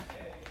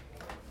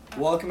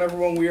Welcome,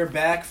 everyone. We are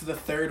back for the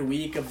third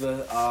week of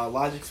the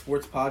Logic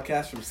Sports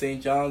Podcast from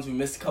St. John's. We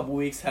missed a couple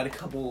weeks, had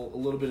a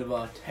little bit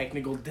of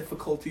technical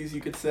difficulties,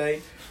 you could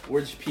say.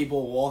 We're just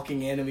people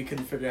walking in and we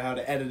couldn't figure out how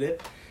to edit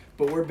it.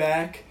 But we're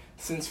back.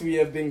 Since we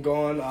have been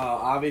gone,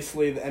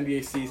 obviously the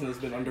NBA season has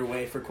been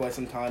underway for quite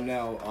some time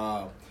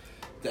now.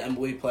 The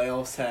NBA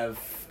playoffs have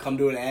come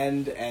to an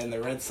end, and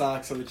the Red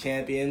Sox are the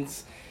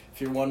champions. If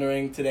you're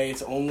wondering, today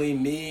it's only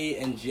me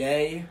and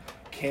Jay.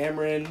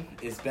 Cameron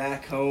is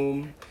back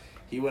home.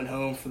 He went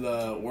home for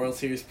the World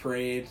Series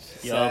parade,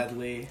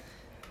 sadly.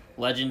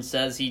 Legend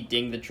says he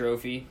dinged the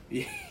trophy.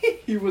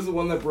 He was the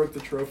one that broke the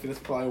trophy. That's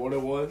probably what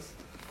it was.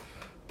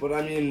 But,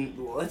 I mean,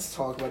 let's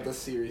talk about this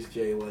series,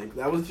 Jay. Like,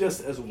 that was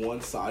just as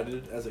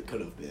one-sided as it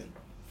could have been.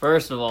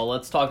 First of all,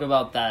 let's talk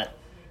about that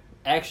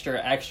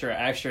extra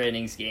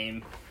innings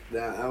game.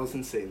 That was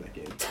insane, that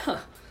game.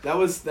 That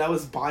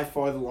was by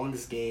far the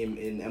longest game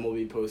in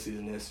MLB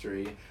postseason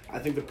history. I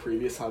think the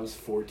previous high was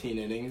 14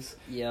 innings.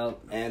 Yep.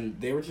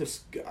 And they were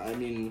just, I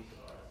mean,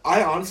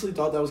 I honestly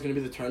thought that was going to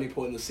be the turning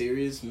point in the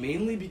series,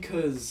 mainly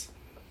because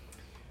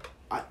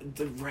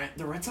the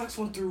Red Sox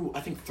went through, I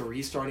think,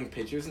 3 starting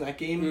pitchers in that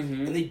game,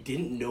 and they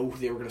didn't know who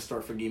they were going to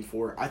start for Game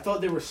 4. I thought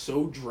they were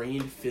so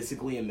drained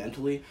physically and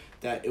mentally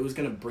that it was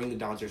going to bring the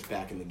Dodgers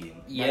back in the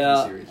game.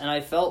 Yeah, and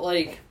I felt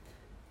like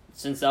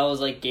since that was,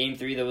 Game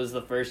 3, that was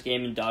the first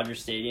game in Dodger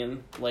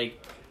Stadium,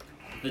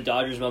 the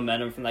Dodgers'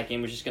 momentum from that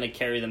game was just going to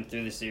carry them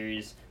through the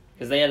series.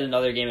 Because they had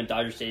another game at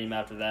Dodger Stadium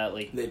after that.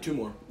 They had 2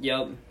 more.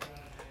 Yep.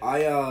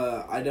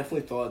 I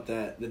definitely thought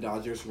that the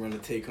Dodgers were going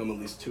to take home at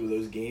least 2 of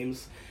those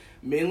games.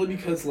 Mainly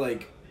because, I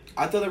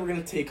thought they were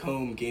going to take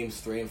home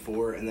Games 3 and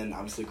 4, and then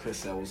obviously Chris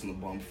Sale was in the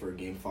bump for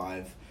Game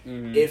 5.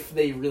 If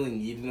they really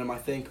needed him, I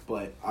think.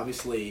 But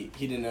obviously,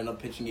 he didn't end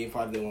up pitching Game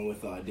 5. They went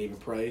with David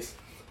Price,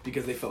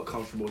 because they felt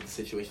comfortable with the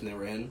situation they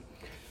were in.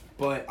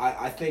 But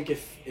I think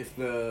if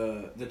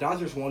the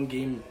Dodgers won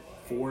Game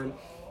 4,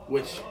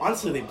 which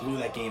honestly they blew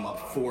that game up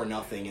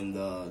 4-0 in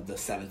the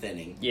 7th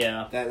inning.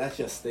 Yeah. That's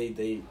just they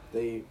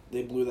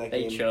blew that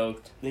game. They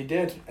choked. They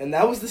did. And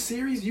that was the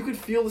series. You could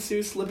feel the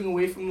series slipping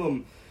away from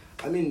them.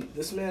 I mean,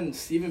 this man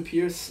Steven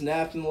Pierce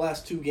snapped in the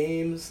last 2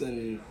 games,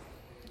 and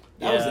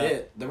that was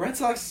it. The Red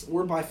Sox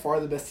were by far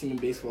the best team in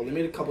baseball. They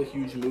made a couple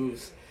huge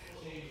moves.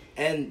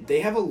 And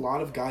they have a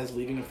lot of guys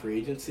leaving in free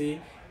agency,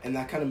 and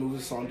that kind of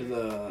moves us on to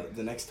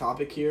the next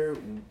topic here.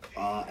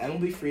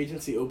 MLB free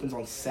agency opens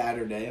on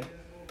Saturday.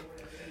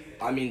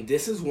 I mean,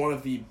 this is one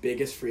of the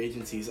biggest free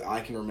agencies I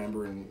can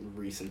remember in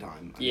recent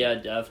time. Yeah,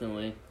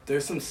 definitely.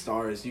 There's some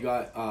stars. You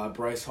got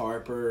Bryce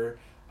Harper,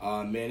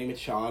 Manny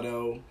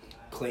Machado,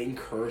 Clayton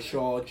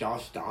Kershaw,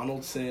 Josh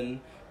Donaldson,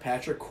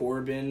 Patrick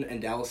Corbin,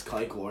 and Dallas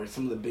Keuchel are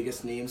some of the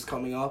biggest names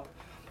coming up.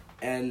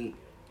 And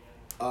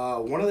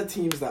one of the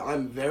teams that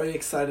I'm very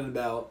excited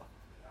about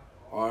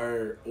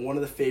are one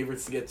of the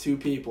favorites to get 2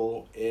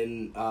 people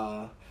in,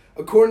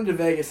 according to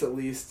Vegas at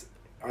least,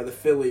 are the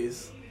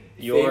Phillies.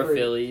 Your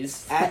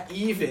Phillies. At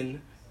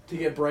even to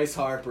get Bryce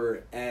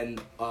Harper,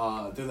 and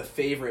they're the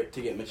favorite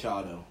to get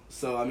Machado.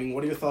 So, I mean,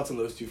 what are your thoughts on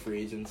those 2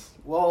 free agents?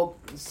 Well,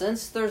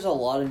 since there's a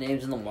lot of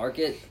names in the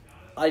market,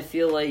 I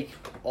feel like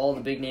all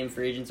the big-name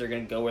free agents are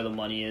going to go where the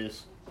money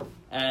is.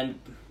 And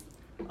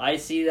I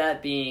see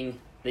that being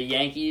the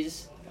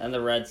Yankees and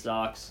the Red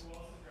Sox.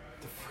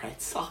 The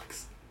Red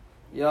Sox?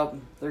 Yep,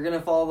 they're going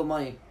to follow the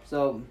money.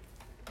 So,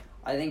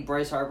 I think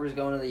Bryce Harper's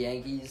going to the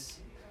Yankees.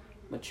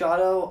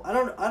 Machado, I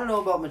don't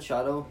know about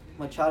Machado.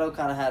 Machado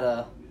kind of had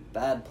a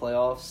bad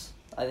playoffs.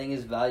 I think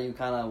his value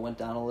kind of went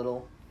down a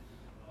little.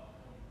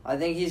 I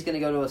think he's going to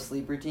go to a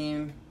sleeper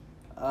team.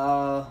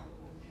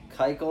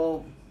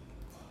 Keuchel,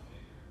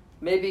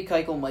 maybe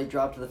Keuchel might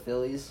drop to the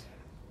Phillies.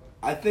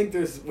 I think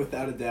there's,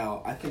 without a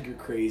doubt, I think you're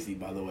crazy,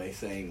 by the way,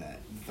 saying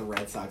that the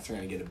Red Sox are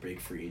going to get a big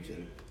free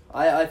agent.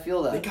 I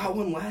feel that. They got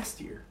one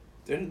last year.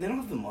 They don't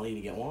have the money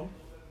to get one.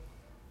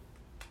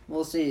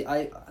 We'll see.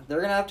 They're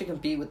going to have to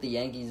compete with the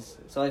Yankees.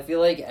 So I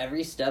feel like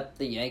every step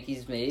the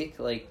Yankees make,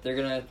 they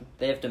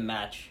have to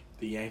match.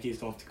 The Yankees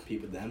don't have to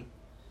compete with them?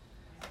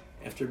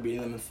 After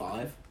beating them in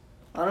 5?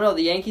 I don't know.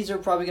 The Yankees are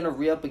probably going to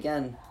re-up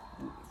again.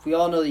 We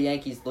all know the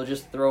Yankees. They'll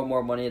just throw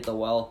more money at the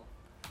well.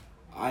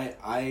 I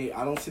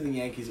don't see the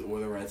Yankees or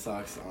the Red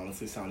Sox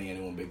honestly signing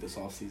anyone big this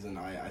offseason.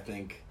 I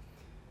think...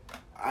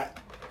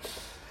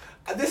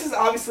 This is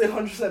obviously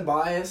 100%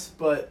 biased,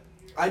 but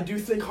I do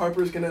think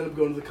Harper's going to end up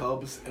going to the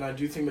Cubs, and I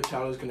do think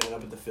Machado's going to end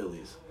up at the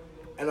Phillies.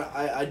 And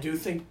I do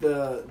think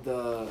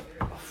man,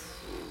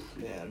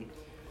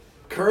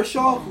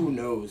 Kershaw, who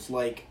knows?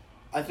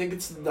 I think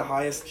it's the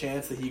highest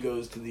chance that he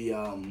goes to he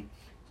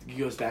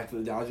goes back to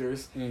the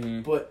Dodgers.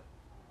 Mm-hmm. But,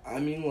 I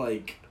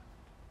mean,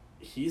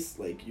 he's,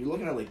 you're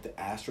looking at, the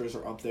Astros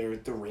are up there,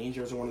 the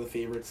Rangers are one of the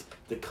favorites,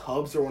 the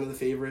Cubs are one of the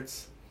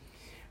favorites,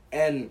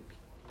 and,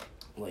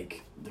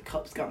 the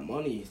Cubs got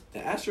money. The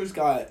Astros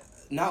got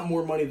not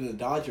more money than the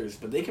Dodgers,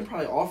 but they can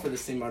probably offer the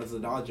same amount as the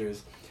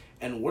Dodgers.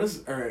 And what does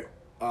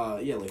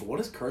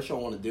Kershaw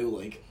want to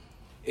do?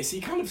 Is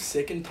he kind of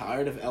sick and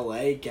tired of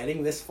LA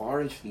getting this far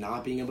and just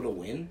not being able to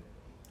win?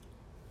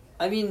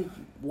 I mean,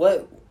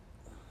 what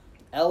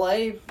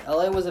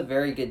LA was a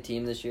very good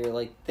team this year.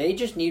 Like, they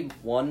just need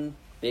one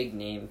big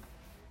name.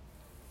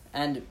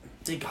 And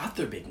They got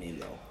their big name,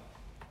 though.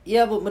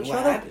 yeah, but What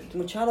happened?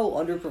 Machado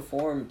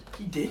underperformed.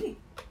 He didn't.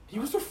 He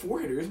was their four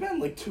hitter. He was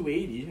batting like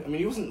 280. I mean,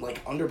 he wasn't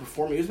like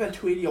underperforming. He was batting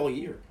 280 all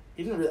year.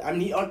 He didn't really. I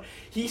mean,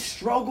 he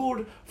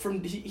struggled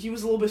from. He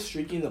was a little bit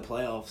streaky in the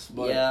playoffs,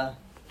 but Yeah,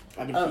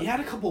 I mean, he had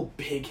a couple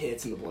big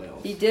hits in the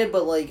playoffs. he did,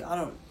 but like I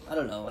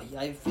don't know.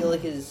 I feel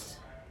like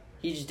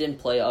he just didn't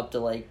play up to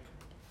like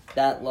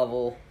that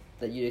level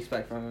that you'd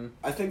expect from him.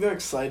 I think they're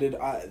excited.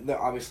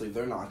 Obviously,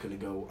 they're not going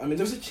to go. I mean,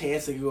 there's a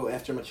chance they could go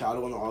after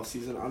Machado in the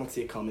offseason. I don't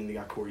see it coming. They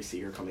got Corey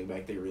Seager coming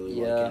back. They really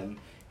like him.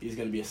 He's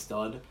going to be a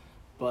stud.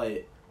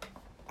 But,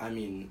 I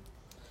mean...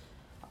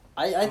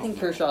 I think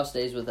Kershaw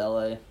stays with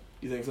LA.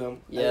 You think so?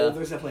 Yeah.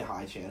 There's definitely a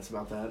high chance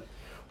about that.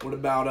 What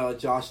about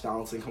Josh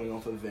Donaldson coming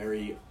off a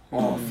very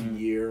off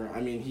year?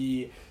 I mean,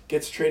 he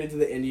gets traded to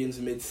the Indians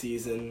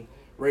mid-season.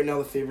 Right now,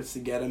 the favorites to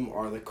get him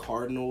are the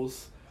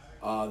Cardinals,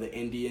 the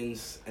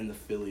Indians, and the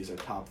Phillies are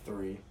top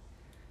three.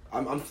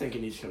 I'm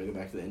thinking he's going to go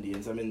back to the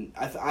Indians. I mean,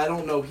 I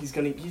don't know. He's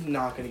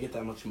not going to get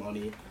that much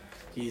money.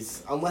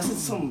 Unless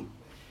it's some...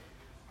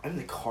 I mean,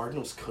 the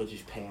Cardinals could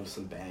just pay him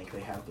some bank.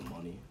 They have the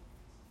money.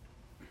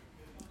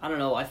 I don't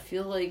know. I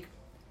feel like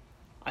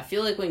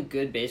when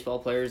good baseball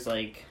players,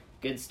 like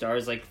good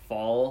stars, like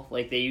fall,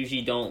 like they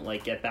usually don't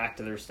like get back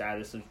to their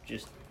status of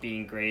just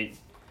being great.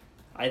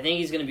 I think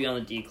he's gonna be on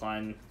the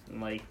decline. And,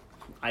 like,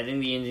 I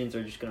think the Indians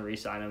are just gonna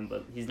re-sign him,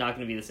 but he's not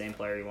gonna be the same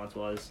player he once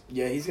was.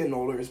 Yeah, he's getting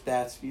older. His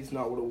bat speed's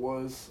not what it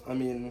was. I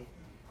mean,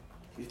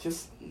 he's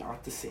just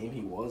not the same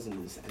he was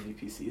in his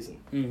MVP season.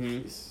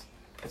 Mm-hmm.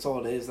 That's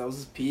all it is. That was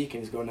his peak,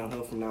 and he's going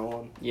downhill from now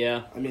on.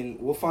 Yeah. I mean,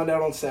 we'll find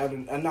out on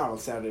Saturday. Not on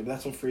Saturday, but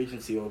that's when free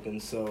agency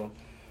opens. So,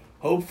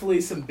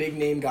 hopefully, some big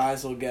name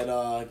guys will get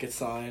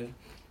signed.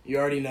 You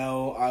already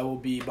know I will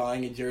be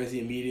buying a jersey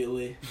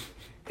immediately.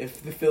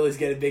 If the Phillies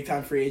get a big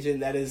time free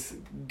agent, that is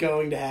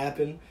going to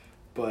happen.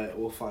 But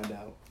we'll find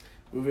out.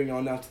 Moving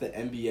on now to the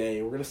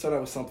NBA, we're gonna start out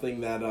with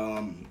something that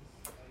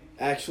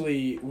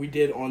actually we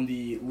did on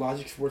the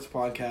Logic Sports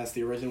podcast,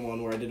 the original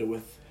one where I did it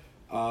with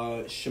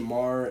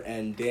Shamar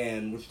and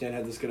Dan, which Dan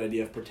had this good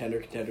idea of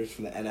contenders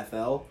from the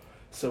NFL.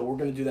 So we're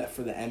going to do that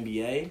for the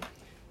NBA.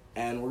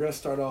 And we're going to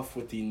start off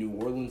with the New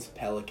Orleans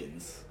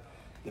Pelicans.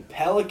 The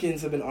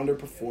Pelicans have been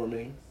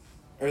underperforming.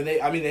 They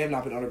have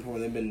not been underperforming.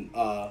 They've been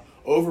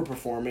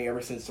overperforming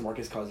ever since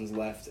DeMarcus Cousins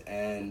left.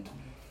 And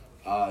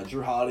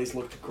Drew Holiday's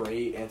looked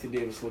great. Anthony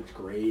Davis looked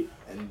great.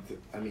 And,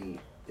 I mean,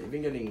 they've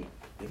been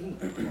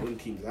blowing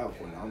teams out,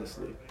 quite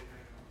honestly.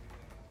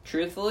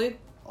 Truthfully,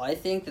 I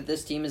think that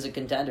this team is a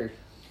contender.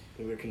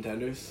 They're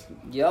contenders?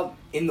 Yep.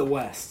 In the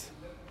West.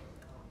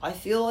 I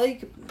feel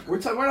like... We're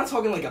not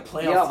talking like a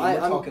playoff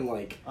team.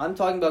 I'm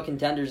talking about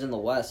contenders in the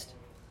West.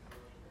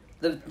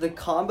 The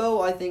combo,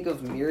 I think,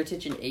 of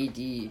Mirotic and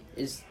AD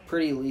is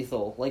pretty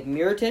lethal. Like,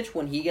 Mirotic,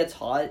 when he gets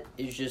hot,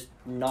 is just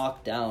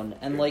knocked down.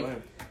 And,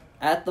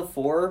 at the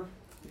 4,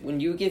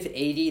 when you give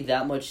AD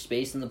that much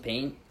space in the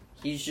paint,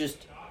 he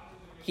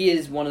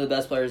is one of the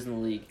best players in the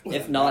league,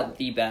 if not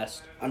the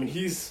best. I mean,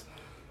 he's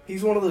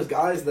one of those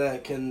guys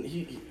that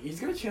he's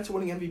got a chance of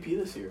winning MVP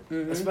this year.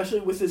 Mm-hmm. Especially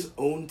with his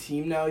own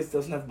team now. He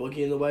doesn't have Boogie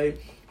in the way.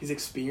 He's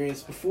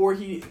experienced. When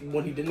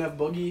he didn't have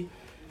Boogie,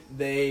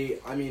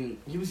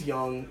 he was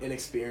young,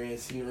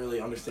 inexperienced. He didn't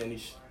really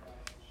understand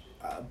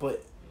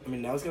but, I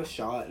mean, now he's got a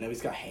shot. Now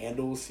he's got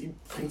handles. He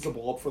brings the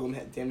ball up for them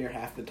damn near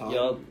half the time.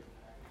 Yup.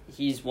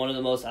 He's one of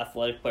the most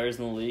athletic players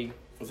in the league.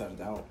 Without a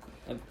doubt.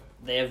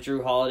 They have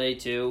Drew Holiday,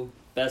 too.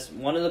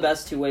 One of the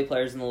best two-way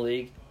players in the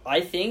league. I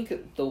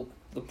think the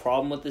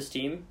problem with this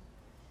team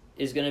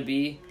is going to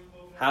be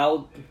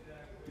how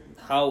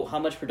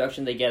much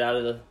production they get out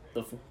of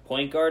the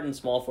point guard and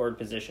small forward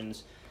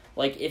positions.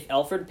 Like, if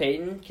Elfrid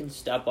Payton can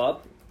step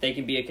up, they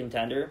can be a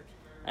contender.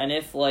 And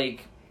if,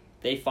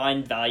 they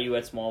find value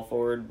at small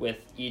forward with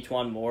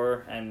Etuan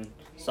Moore and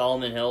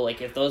Solomon Hill,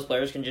 if those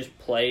players can just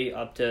play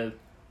up to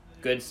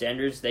good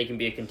standards, they can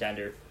be a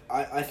contender.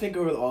 I think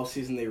over the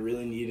offseason they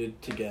really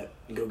needed to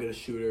go get a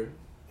shooter,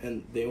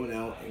 and they went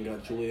out and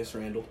got Julius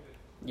Randle.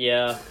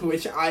 Yeah.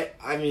 Which, God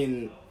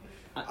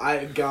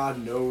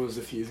knows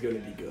if he's going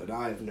to be good.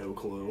 I have no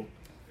clue.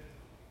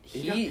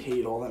 He got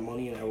paid all that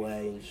money in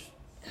LA.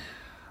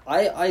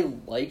 I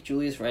like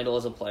Julius Randle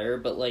as a player,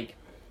 but,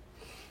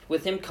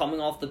 with him coming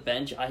off the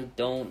bench, I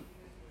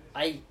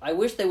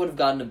wish they would have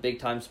gotten a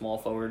big-time small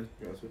forward.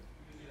 Gotcha.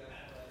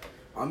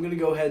 I'm going to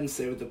go ahead and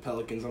say with the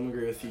Pelicans, I'm going to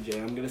agree with you,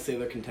 Jay. I'm going to say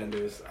they're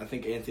contenders. I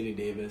think Anthony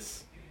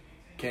Davis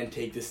can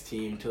take this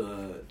team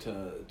to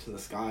the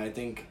sky. I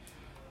think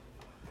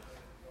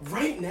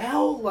right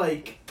now,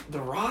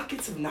 the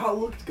Rockets have not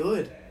looked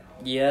good.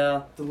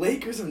 Yeah. The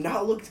Lakers have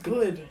not looked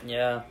good.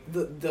 Yeah.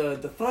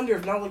 The Thunder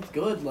have not looked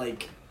good.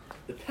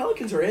 The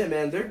Pelicans are it,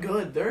 man. They're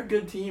good. They're a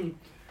good team.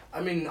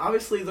 I mean,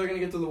 obviously they're going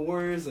to get through the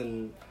Warriors,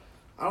 and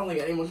I don't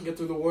think anyone can get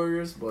through the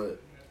Warriors,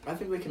 but I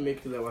think they can make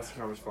it to the Western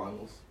Conference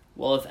Finals.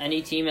 Well, if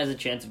any team has a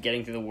chance of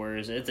getting through the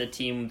Warriors, it's a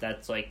team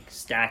that's,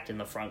 stacked in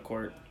the front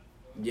court.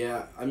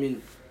 Yeah, I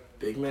mean,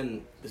 big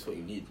men is what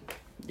you need.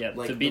 Yeah,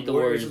 Like, to beat the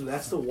Warriors.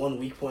 That's the one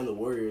weak point of the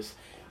Warriors.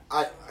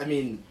 I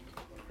mean,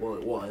 well,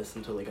 it was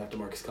until they got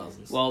DeMarcus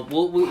Cousins. Well,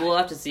 we'll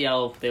have to see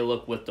how they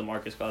look with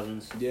DeMarcus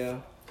Cousins. Yeah,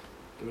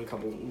 give it a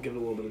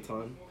little bit of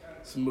time.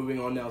 So moving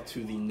on now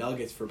to the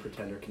Nuggets for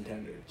contender.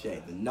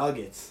 Jay, the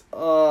Nuggets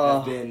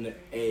have been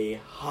a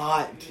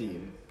hot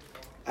team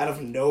out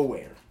of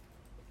nowhere.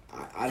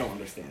 I don't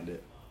understand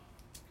it.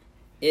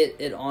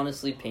 It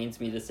honestly pains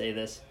me to say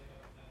this,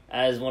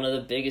 as one of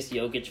the biggest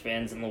Jokic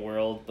fans in the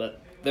world,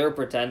 but they're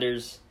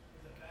pretenders.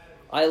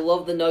 I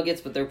love the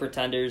Nuggets, but they're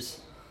pretenders.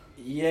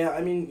 Yeah,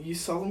 I mean, you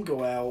saw them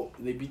go out.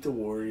 They beat the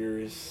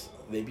Warriors.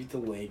 They beat the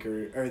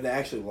Lakers. Or they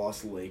actually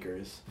lost the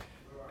Lakers.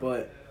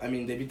 But, I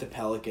mean, they beat the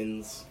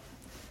Pelicans.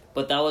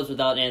 But that was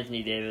without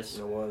Anthony Davis.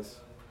 It was.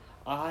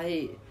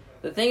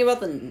 The thing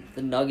about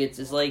the Nuggets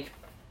is, like,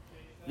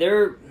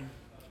 Jokic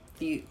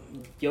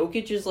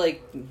is,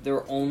 like,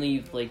 their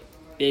only, like,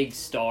 big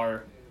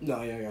star.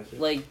 No, yeah, I got you.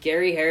 Like,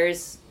 Gary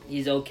Harris,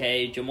 he's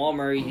okay. Jamal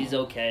Murray, he's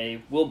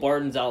okay. Will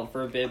Barton's out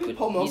for a bit, but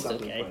Paul he's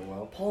Millsap's okay. playing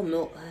well. Paul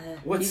Mill.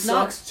 What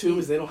sucks, too,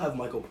 is they don't have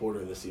Michael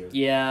Porter this year.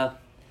 Yeah.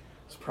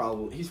 He's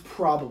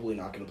probably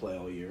not going to play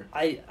all year.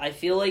 I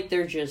feel like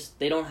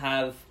they don't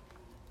have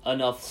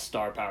enough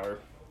star power.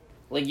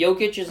 Like,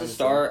 Jokic is a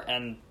star,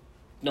 and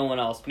no one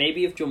else.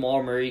 Maybe if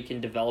Jamal Murray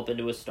can develop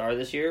into a star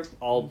this year,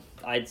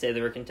 I'd say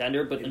they're a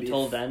contender, but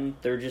until then,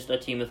 they're just a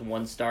team with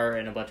one star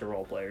and a bunch of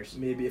role players.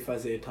 Maybe if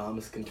Isaiah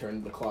Thomas can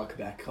turn the clock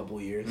back a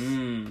couple years.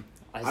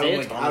 I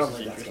don't think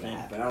that's going to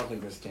happen. I don't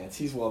think there's a chance.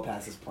 He's well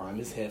past his prime.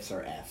 His hips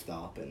are effed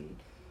up. And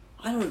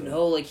I don't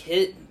know. Like,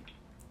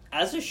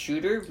 as a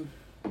shooter,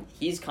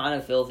 he's kind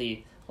of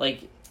filthy.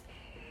 Like,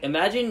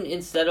 imagine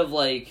instead of,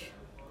 like,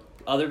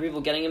 other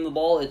people getting him the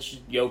ball, it's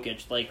just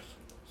Jokic. Like,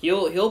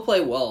 he'll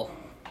play well.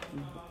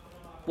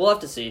 We'll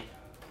have to see.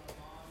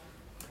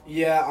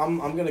 Yeah, I'm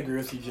gonna agree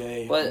with you,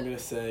 Jay. But I'm gonna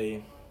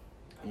say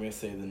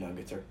the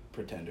Nuggets are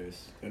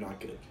pretenders. They're not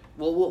good.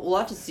 Well, we'll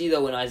have to see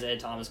though when Isaiah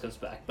Thomas comes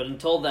back. But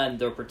until then,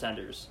 they're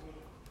pretenders.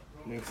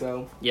 Think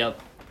so? Yep.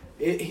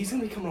 He's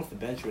gonna be coming off the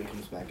bench when he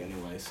comes back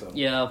anyway. So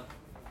yeah,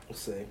 we'll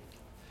see.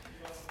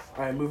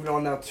 All right, moving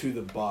on now to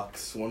the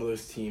Bucks. One of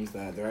those teams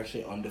that they're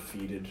actually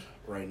undefeated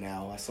right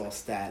now. I saw a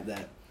stat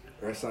that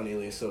Ersan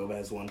Ilyasova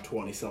has won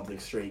 20-something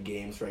straight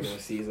games regular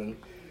season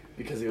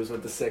because he was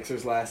with the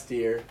Sixers last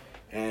year.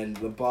 And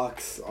the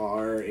Bucks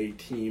are a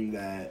team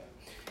that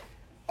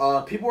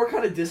people were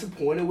kind of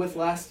disappointed with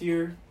last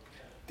year.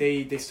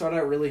 They started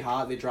out really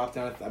hot. They dropped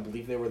down. I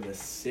believe they were the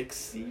 6th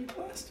seed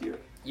last year.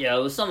 Yeah,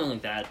 it was something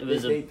like that. It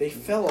was they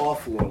fell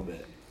off a little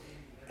bit,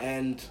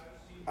 and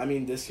I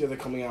mean this year they're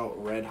coming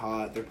out red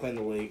hot. They're playing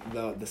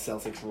the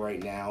Celtics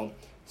right now,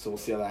 so we'll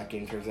see how that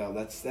game turns out.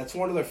 That's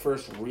one of their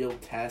first real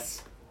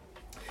tests.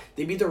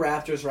 They beat the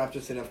Raptors.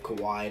 Raptors didn't have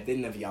Kawhi. They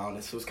didn't have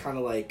Giannis. So it was kind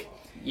of like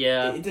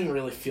it didn't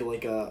really feel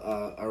like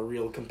a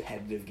real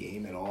competitive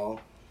game at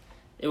all.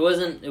 It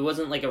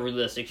wasn't like a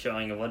realistic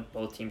showing of what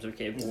both teams are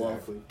capable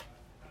of.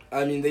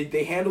 I mean,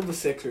 they handled the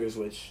Sixers,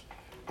 which,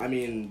 I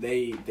mean,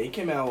 they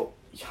came out,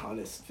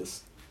 Giannis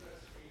just,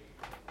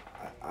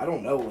 I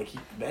don't know, like,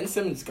 Ben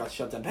Simmons got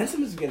shut down. Ben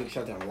Simmons is getting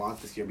shut down a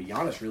lot this year, but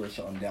Giannis really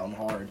shut him down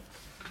hard.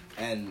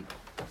 And,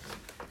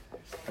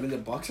 I mean, the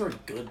Bucks are a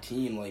good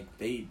team. Like,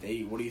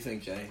 they what do you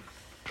think, Jay?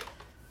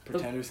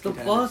 Pretenders, the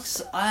contenders?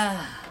 Bucks,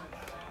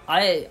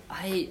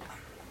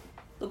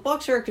 the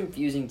Bucks are a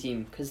confusing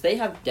team because they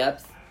have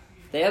depth,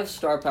 they have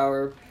star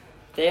power,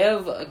 they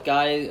have a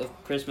guy,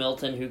 Chris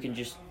Middleton, who can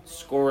just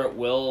score at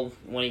will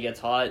when he gets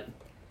hot.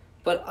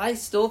 But I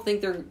still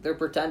think they're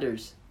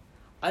pretenders.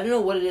 I don't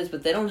know what it is,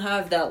 but they don't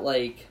have that,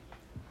 like...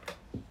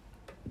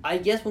 I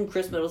guess when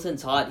Chris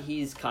Middleton's hot,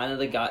 he's kind of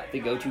the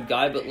go-to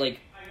guy, but, like,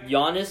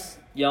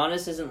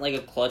 Giannis isn't, like, a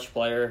clutch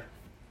player.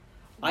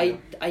 They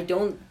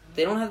don't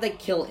have that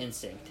kill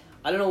instinct.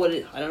 I don't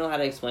know how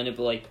to explain it,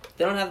 but, like,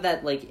 they don't have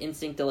that, like,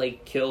 instinct to,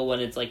 like, kill when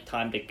it's, like,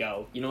 time to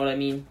go. You know what I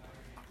mean?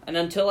 And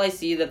until I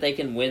see that they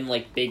can win,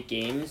 like, big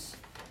games,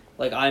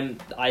 like,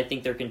 I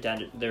think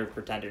they're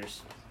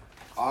pretenders.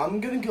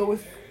 I'm gonna go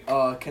with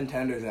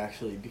contenders,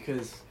 actually,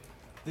 because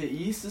the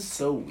East is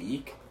so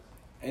weak,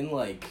 and,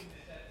 like,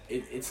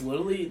 it's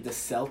literally the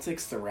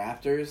Celtics, the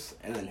Raptors,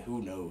 and then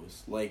who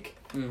knows? Like,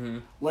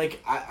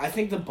 like I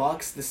think the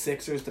Bucks, the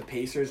Sixers, the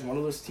Pacers, one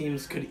of those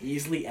teams could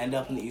easily end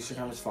up in the Eastern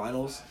Conference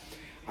Finals.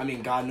 I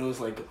mean, God knows,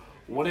 like,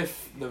 what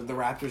if the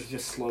Raptors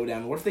just slow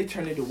down? What if they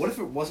turn into... What if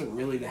it wasn't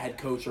really the head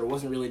coach or it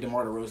wasn't really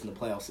DeMar DeRozan in the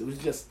playoffs? It was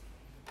just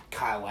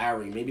Kyle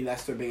Lowry. Maybe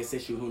that's their biggest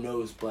issue. Who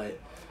knows? But,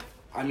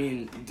 I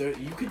mean,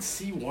 you could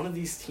see one of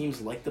these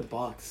teams like the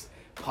Bucks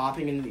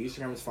popping into the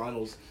Eastern Conference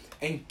Finals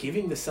and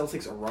giving the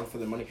Celtics a run for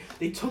their money.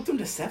 They took them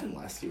to 7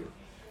 last year.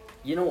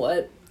 You know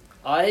what?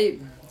 I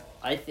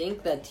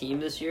think that team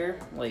this year,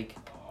 like,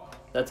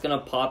 that's going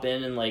to pop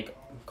in and, like,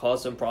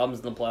 cause some problems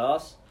in the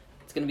playoffs,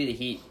 it's going to be the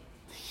Heat.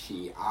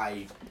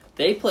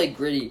 They play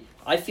gritty.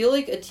 I feel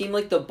like a team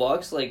like the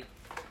Bucks, like,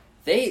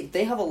 they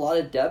have a lot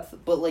of depth,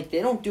 but, like,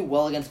 they don't do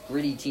well against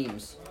gritty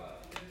teams.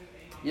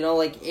 You know,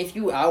 like, if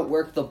you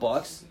outwork the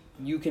Bucks,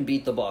 you can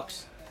beat the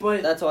Bucks.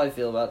 But That's how I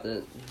feel about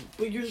it.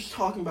 But you're just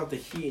talking about the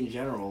Heat in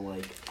general,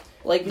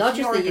 Not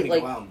just the Heat,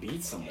 go out and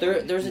beat someone.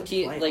 There's in a the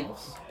team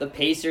playoffs. the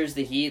Pacers,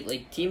 the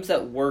Heat, teams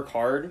that work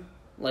hard.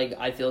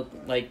 I feel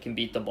can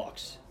beat the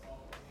Bucks.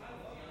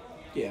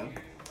 Yeah,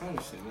 I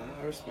understand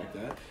that. I respect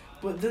that.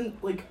 But then,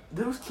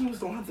 those teams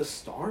don't have the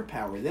star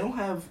power. They don't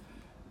have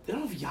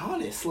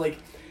Giannis.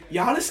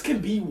 Giannis can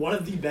be one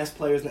of the best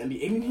players in the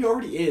NBA. I mean, he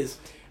already is.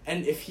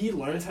 And if he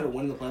learns how to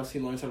win the playoffs, he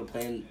learns how to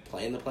play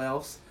in the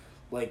playoffs,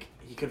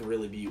 he could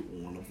really be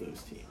one of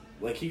those teams.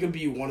 He could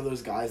be one of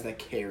those guys that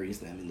carries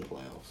them in the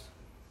playoffs.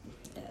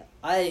 Yeah,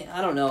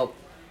 I don't know.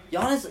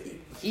 Giannis,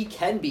 he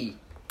can be.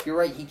 You're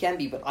right, he can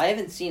be, but I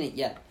haven't seen it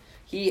yet.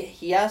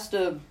 He has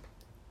to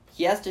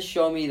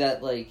show me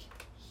that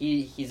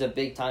he's a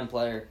big time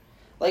player.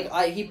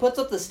 He puts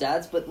up the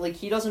stats, but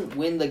he doesn't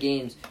win the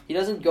games. He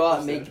doesn't go out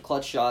and make the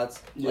clutch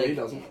shots. Yeah, he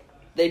doesn't.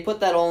 They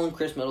put that all on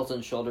Chris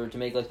Middleton's shoulder to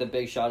make the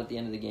big shot at the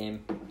end of the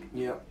game.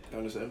 Yeah, I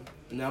understand.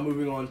 Now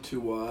moving on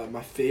to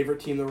my favorite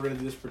team that we're gonna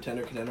do this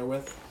pretender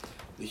with,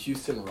 the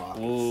Houston Rockets.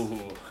 Ooh.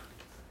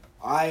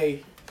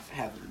 I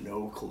have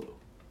no clue.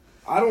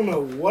 I don't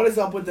know what is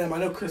up with them. I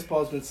know Chris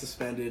Paul's been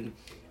suspended.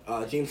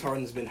 James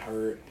Harden's been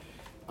hurt.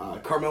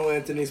 Carmelo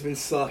Anthony's been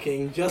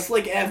sucking, just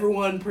like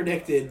everyone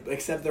predicted,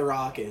 except the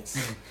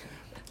Rockets.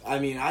 I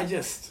mean, I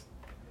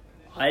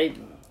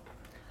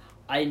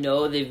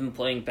know they've been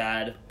playing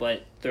bad,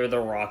 but they're the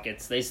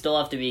Rockets. They still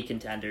have to be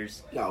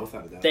contenders. No,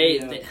 without a doubt.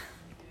 They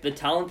the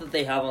talent that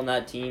they have on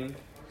that team,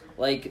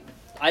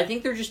 I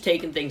think they're just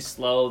taking things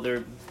slow.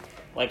 They're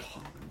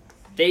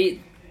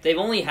they've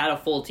only had a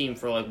full team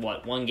for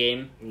one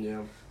game.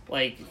 Yeah.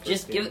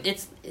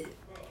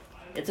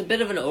 It's a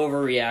bit of an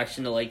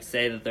overreaction to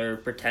say that they're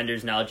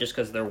pretenders now just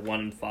because they're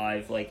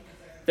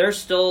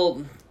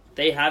 1-5.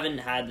 They haven't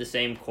had the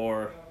same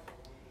core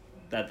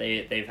that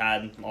they've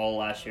had all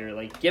last year.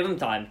 Give them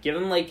time. Give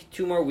them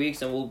 2 more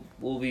weeks and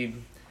we'll be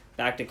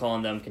back to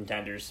calling them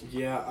contenders.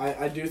 Yeah,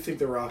 I do think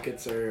the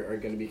Rockets are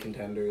going to be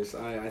contenders.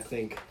 I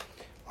think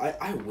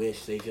I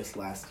wish they just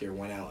last year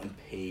went out and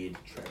paid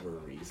Trevor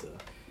Ariza.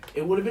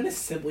 It would have been as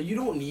simple. You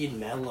don't need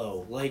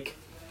Melo.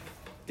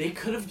 They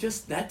could have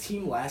just... That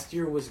team last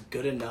year was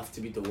good enough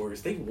to beat the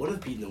Warriors. They would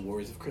have beaten the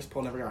Warriors if Chris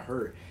Paul never got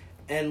hurt.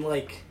 And,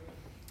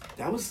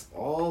 that was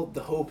all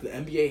the hope the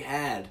NBA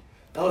had.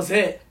 That was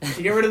it.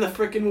 To get rid of the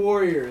freaking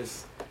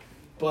Warriors.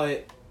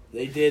 But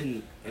they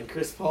didn't. And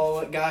Chris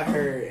Paul got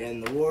hurt,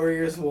 and the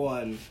Warriors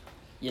won.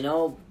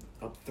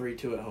 Up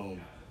 3-2 at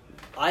home.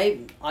 I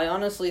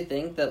honestly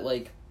think that,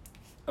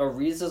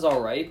 Ariza's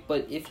alright,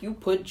 but if you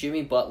put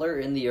Jimmy Butler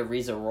in the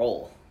Ariza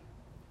role...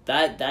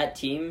 That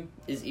team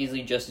is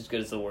easily just as good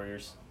as the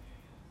Warriors.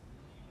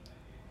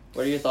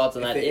 What are your thoughts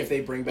on that? If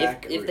they bring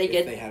back, if they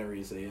had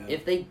Ariza, yeah.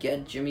 If they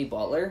get Jimmy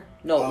Butler,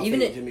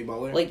 Jimmy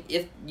Butler,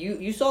 if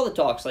you saw the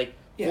talks,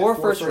 4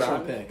 first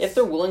round picks. If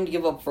they're willing to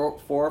give up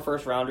 4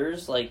 first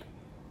rounders, I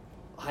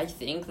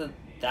think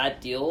that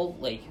deal,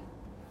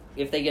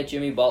 if they get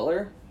Jimmy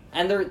Butler,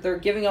 and they're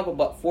giving up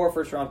about 4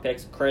 first round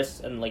picks, Chris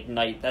and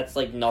Knight, that's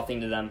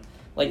nothing to them.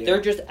 They're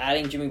just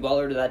adding Jimmy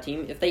Butler to that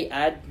team. If they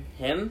add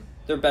him,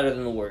 they're better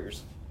than the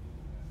Warriors.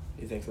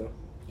 You think so?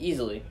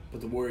 Easily.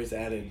 But the Warriors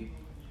added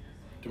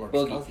DeMarcus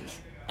Boogie. Cousins.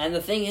 And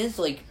the thing is,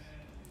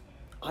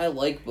 I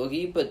like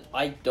Boogie, but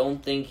I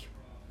think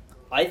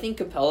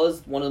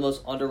Capella's one of the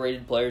most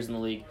underrated players in the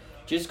league.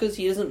 Just because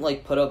he doesn't,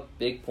 put up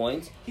big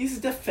points. He's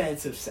a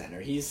defensive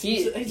center. He's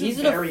a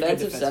very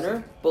defensive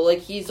center, but,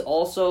 he's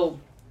also...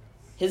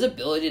 His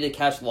ability to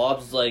catch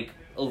lobs is,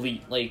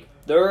 elite.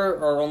 There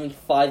are only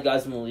 5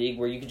 guys in the league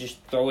where you can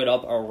just throw it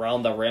up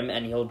around the rim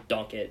and he'll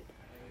dunk it.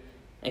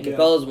 And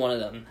Capella's one of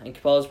them. And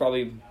Capella's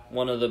probably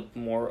one of the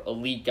more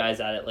elite guys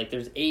at it.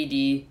 There's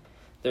AD,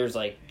 there's,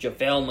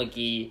 JaVale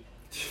McGee,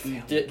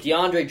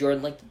 DeAndre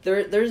Jordan.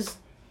 There's...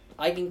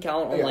 I can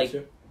count on,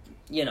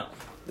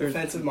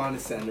 defensive-minded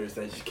centers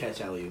that just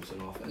catch alley-oops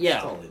in offense. Yeah.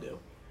 That's all they do.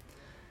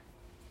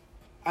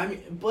 I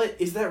mean, but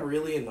is that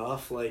really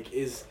enough?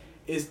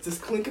 Does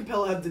Clint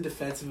Capella have the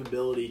defensive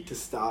ability to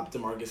stop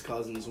DeMarcus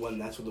Cousins when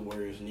that's what the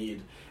Warriors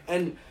need?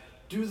 And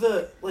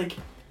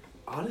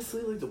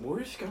honestly, the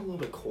Warriors got a little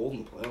bit cold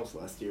in the playoffs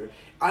last year.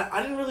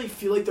 I didn't really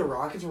feel like the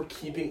Rockets were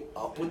keeping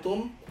up with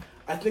them.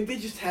 I think they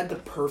just had the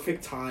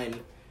perfect time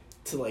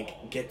to,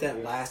 get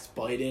that last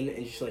bite in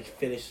and just,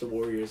 finish the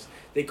Warriors.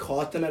 They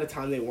caught them at a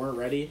time they weren't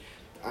ready.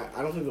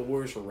 I don't think the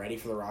Warriors were ready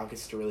for the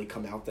Rockets to really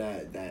come out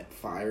that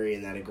fiery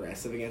and that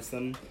aggressive against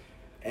them.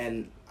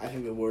 And I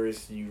think the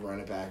Warriors, you run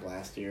it back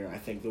last year. I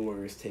think the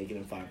Warriors take it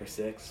in 5 or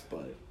 6,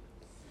 but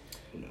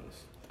who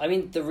knows? I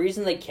mean, the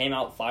reason they came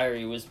out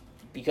fiery was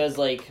because,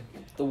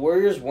 the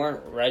Warriors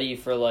weren't ready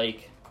for, I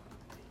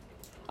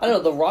don't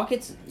know, the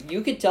Rockets,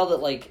 you could tell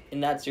that, in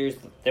that series,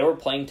 they were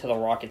playing to the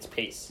Rockets'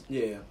 pace.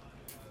 Yeah.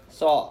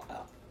 So,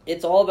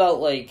 it's all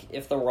about,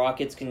 if the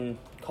Rockets can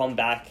come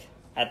back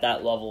at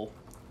that level.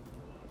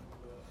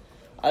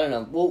 I don't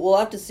know. We'll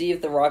have to see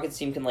if the Rockets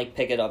team can like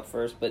pick it up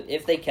first. But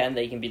if they can,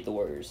 they can beat the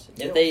Warriors.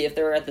 Yep. If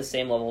they're at the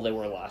same level they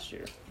were last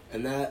year.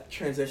 And that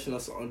transitioned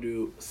us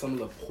onto some of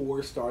the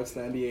poor starts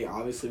in the NBA.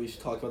 Obviously, we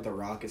should talk about the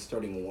Rockets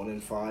starting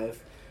 1-5.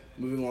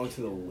 Moving on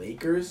to the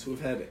Lakers,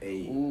 who've had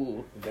a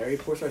very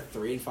poor start,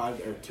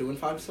 3-5 or 2-5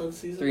 to start the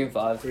season.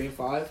 3-5.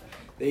 3-5.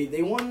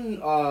 They won.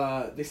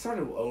 They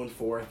started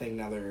 0-4. I think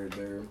now they're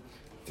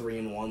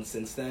 3-1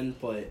 since then.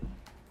 But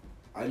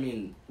I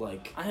mean,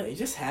 like they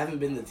just haven't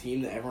been the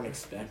team that everyone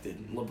expected.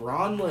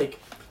 LeBron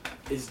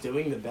is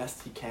doing the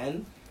best he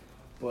can,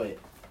 but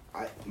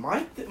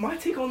my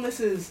take on this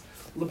is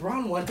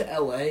LeBron went to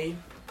LA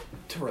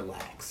to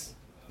relax.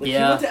 He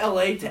went to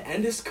LA to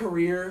end his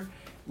career.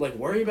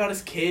 Worry about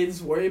his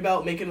kids, worry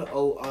about making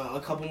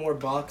a couple more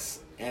bucks,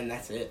 and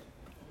that's it.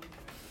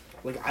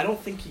 I don't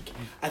think he can.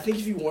 I think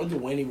if he wanted to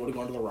win, he would have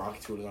gone to the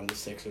Rockets, he would have gone to the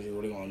Sixers, he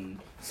would have gone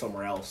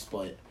somewhere else,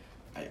 but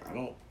I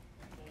don't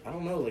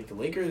know. The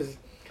Lakers,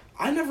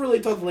 I never really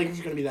thought the Lakers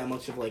were going to be that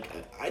much of, I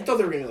thought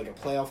they were going to be, a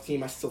playoff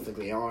team. I still think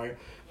they are,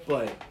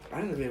 but I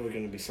didn't think they were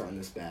going to be starting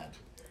this bad.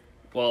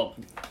 Well,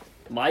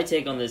 my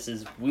take on this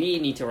is we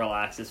need to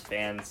relax as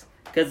fans,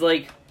 because,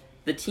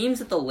 the teams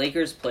that the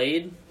Lakers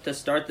played to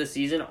start the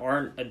season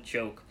aren't a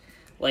joke.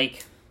 Well,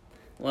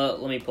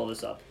 let me pull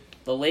this up.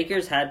 The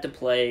Lakers had to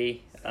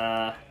play...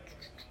 Alright.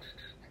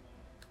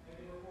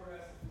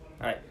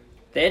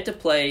 They had to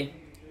play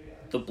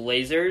the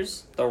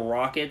Blazers, the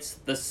Rockets,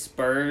 the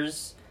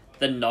Spurs,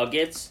 the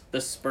Nuggets,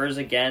 the Spurs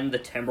again, the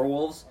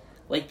Timberwolves.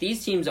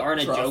 These teams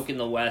aren't a joke in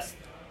the West.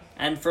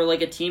 And for,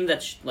 a team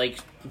that's,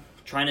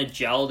 trying to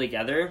gel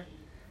together,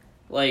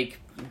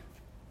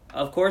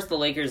 of course the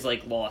Lakers,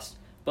 lost.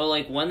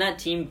 But, when that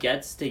team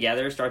gets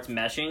together, starts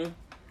meshing,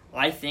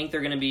 I think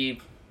they're going to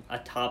be a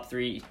top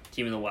 3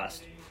 team in the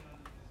West.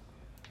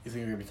 You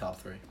think they're going to be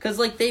top 3? Because,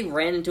 they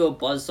ran into a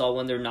buzzsaw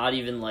when they're not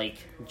even,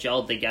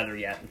 gelled together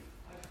yet.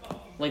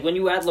 When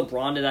you add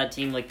LeBron to that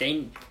team,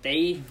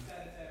 they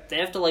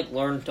have to,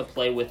 learn to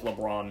play with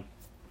LeBron.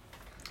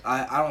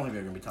 I don't think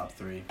they're going to be top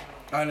 3.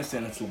 I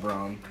understand it's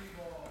LeBron.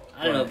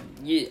 I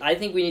don't know. I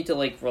think we need to,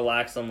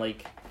 relax on,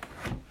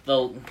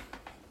 the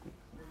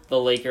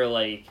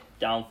Laker,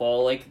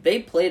 downfall. They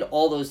played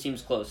all those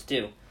teams close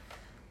too.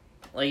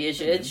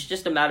 It's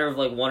just a matter of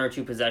 1 or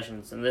 2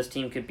 possessions, and this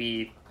team could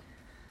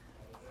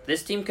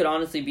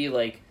honestly be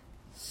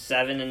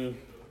 7-1.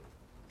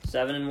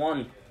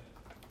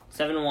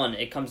 7-1.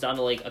 It comes down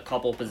to a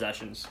couple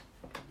possessions.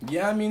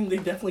 Yeah, I mean they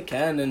definitely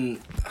can,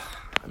 and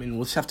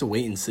we'll just have to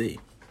wait and see.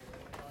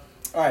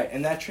 All right,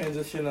 and that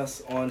transitioned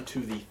us on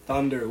to the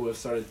Thunder, who have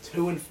started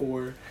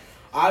 2-4.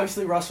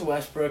 Obviously, Russell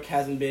Westbrook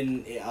hasn't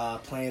been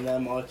playing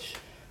that much.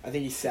 I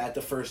think he sat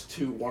the first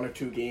 1 or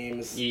 2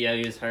 games. Yeah,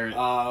 he was hurt.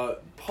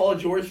 Paul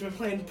George has been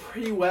playing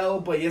pretty well,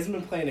 but he hasn't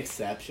been playing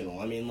exceptional.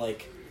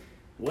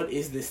 What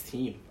is this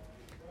team?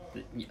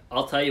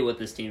 I'll tell you what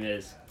this team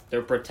is.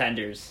 They're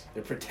pretenders.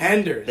 They're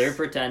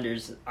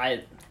pretenders.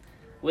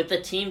 With the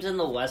teams in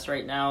the West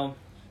right now,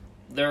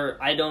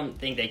 I don't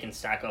think they can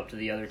stack up to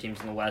the other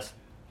teams in the West.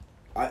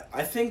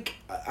 I think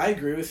I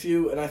agree with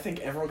you, and I think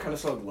everyone kind of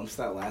saw a glimpse of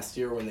that last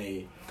year when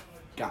they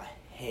got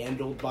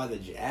handled by the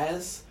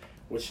Jazz,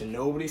 which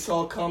nobody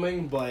saw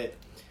coming, but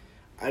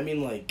I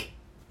don't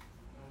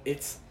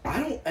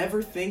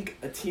ever think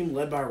a team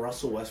led by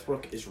Russell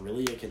Westbrook is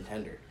really a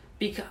contender.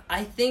 Because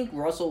I think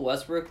Russell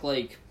Westbrook,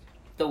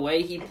 the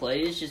way he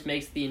plays just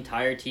makes the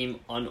entire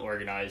team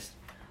unorganized.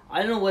 I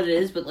don't know what it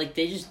is, but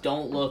they just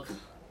don't look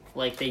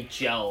like they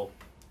gel.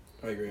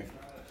 I agree.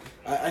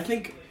 I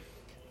think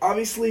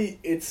obviously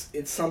it's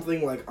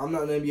something I'm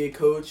not an NBA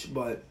coach,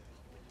 but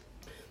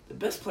the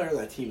best player on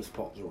that team is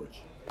Paul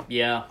George.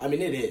 Yeah.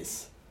 It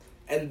is.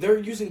 And they're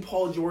using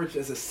Paul George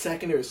as a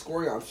secondary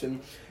scoring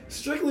option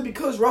strictly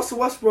because Russell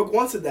Westbrook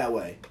wants it that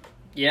way.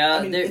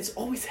 Yeah. It's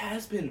always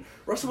has been.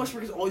 Russell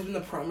Westbrook has always been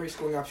the primary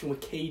scoring option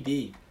with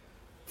KD.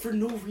 For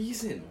no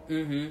reason.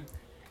 Mm-hmm.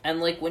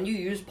 And, when you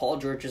use Paul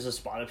George as a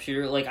spot-up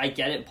shooter, I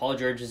get it, Paul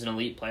George is an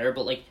elite player,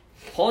 but,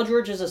 Paul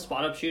George as a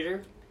spot-up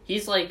shooter,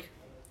 he's,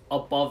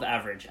 above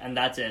average, and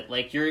that's it.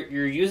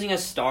 You're using a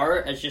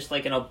star as just,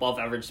 an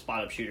above-average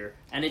spot-up shooter,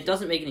 and it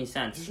doesn't make any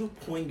sense. There's no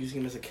point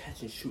using him as a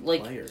catch-and-shoot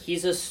player.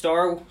 He's a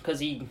star because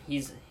he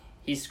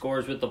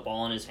scores with the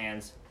ball in his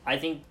hands. I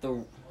think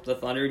the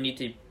Thunder need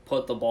to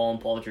put the ball in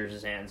Paul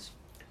George's hands.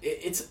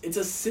 It's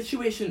a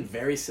situation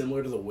very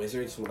similar to the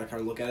Wizards, when I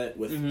kind of look at it,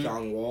 with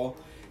John Wall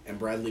and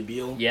Bradley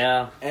Beal.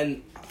 Yeah.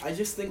 And I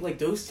just think,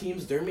 those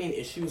teams, their main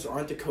issues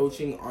aren't the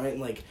coaching, aren't,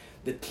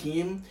 the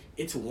team.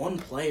 It's one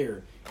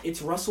player.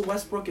 It's Russell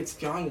Westbrook, it's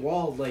John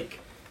Wall,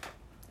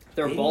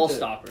 They're ball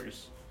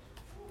stoppers.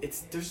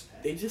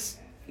 They just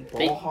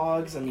ball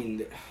hogs,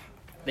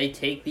 They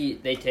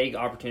take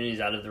opportunities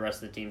out of the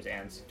rest of the team's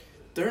hands.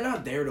 They're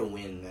not there to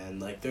win, man.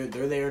 They're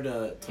there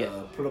to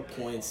put up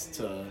points,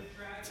 to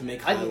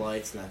make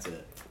highlights, and that's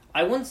it.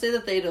 I wouldn't say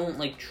that they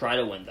don't, try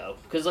to win, though.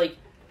 Because,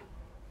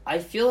 I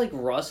feel like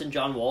Russ and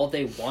John Wall,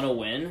 they want to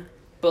win,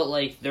 but,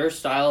 their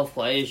style of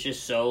play is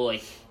just so,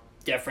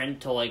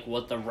 different to,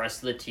 what the rest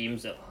of the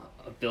team's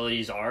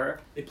abilities are.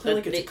 They play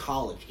it's a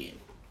college game.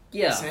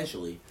 Yeah.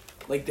 Essentially.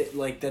 Like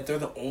that they're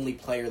the only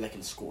player that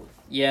can score.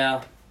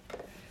 Yeah.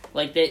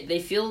 Like, they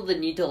feel the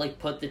need to, like,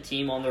 put the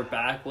team on their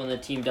back when the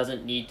team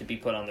doesn't need to be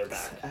put on their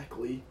back.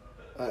 Exactly.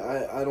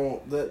 I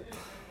don't... That...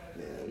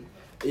 Man.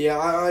 Yeah,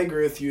 I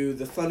agree with you.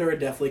 The Thunder are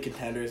definitely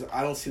contenders.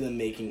 I don't see them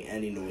making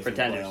any noise in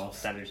the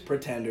playoffs.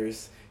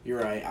 Pretenders.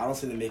 You're right. I don't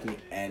see them making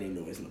any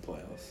noise in the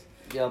playoffs.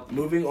 Yep.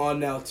 Moving on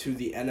now to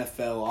the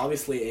NFL.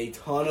 Obviously, a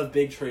ton of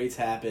big trades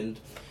happened.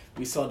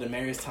 We saw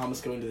Demaryius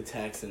Thomas going to the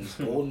Texans,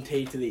 Golden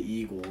Tate to the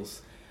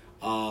Eagles,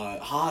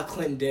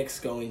 Clinton Dix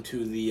going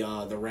to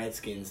the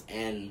Redskins,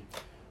 and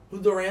who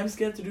the Rams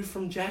get to do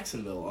from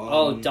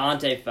Jacksonville?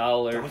 Dante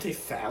Fowler. Dante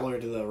Fowler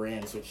to the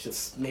Rams, which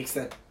just makes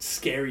that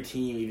scary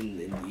team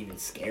even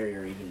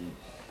scarier.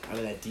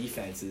 That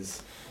defense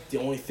is the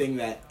only thing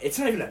that... It's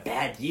not even a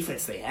bad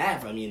defense they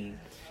have. I mean,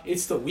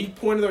 it's the weak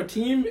point of their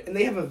team, and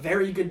they have a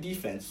very good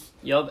defense.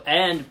 Yup,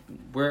 and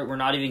we're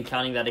not even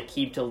counting that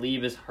Aqib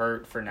Talib is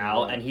hurt for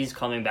now, and he's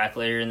coming back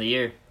later in the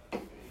year.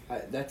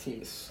 That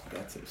team's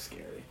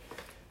scary.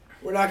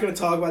 We're not going to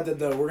talk about that,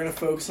 though. We're going to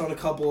focus on a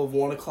couple of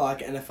 1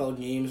 o'clock NFL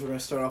games. We're going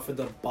to start off with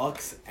the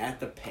Bucs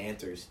at the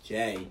Panthers.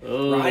 Jay,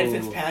 Ryan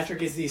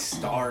Fitzpatrick is the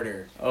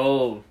starter.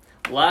 Oh,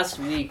 last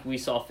week we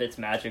saw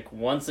Fitzmagic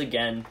once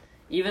again.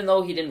 Even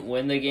though he didn't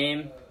win the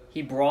game,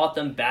 he brought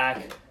them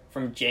back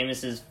from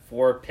Jameis's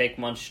 4-pick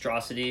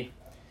monstrosity.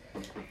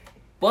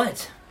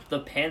 But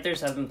the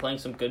Panthers have been playing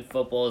some good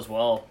football as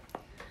well.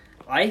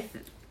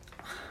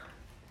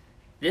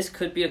 This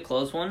could be a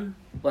close one,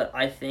 but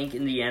I think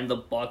in the end the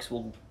Bucs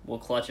will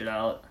clutch it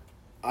out.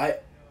 I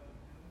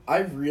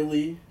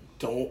really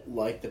don't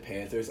like the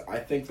Panthers. I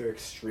think they're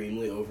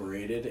extremely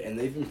overrated, and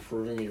they've been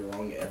proving me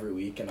wrong every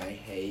week, and I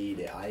hate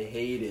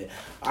it.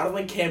 I don't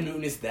think Cam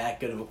Newton is that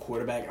good of a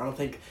quarterback. I don't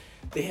think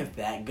they have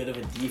that good of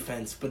a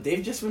defense, but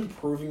they've just been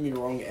proving me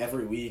wrong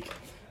every week.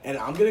 And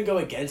I'm going to go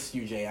against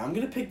you, Jay. I'm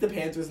going to pick the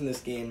Panthers in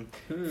this game.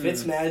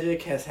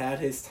 Fitzmagic has had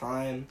his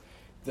time.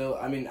 Though,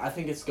 I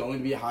think it's going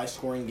to be a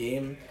high-scoring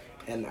game,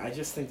 and I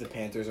just think the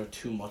Panthers are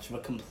too much of a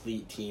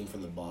complete team for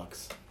the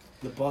Bucs.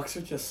 The Bucs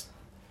are just...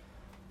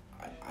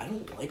 I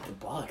don't like the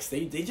Bucs.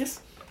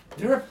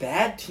 They're a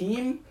bad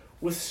team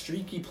with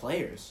streaky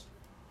players.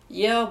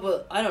 Yeah,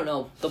 but I don't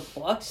know. The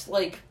Bucs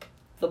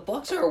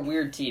are a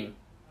weird team.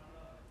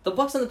 The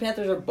Bucs and the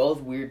Panthers are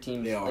both weird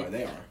teams. They are.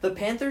 The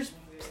Panthers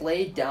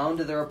play down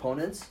to their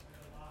opponents,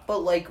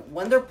 but,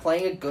 when they're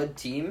playing a good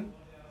team,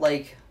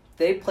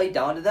 they play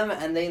down to them,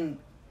 and they...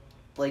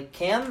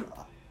 Cam,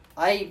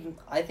 I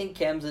think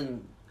Cam's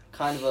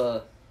kind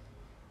of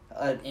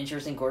an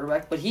interesting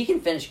quarterback, but he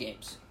can finish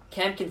games.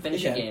 Cam can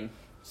finish a game.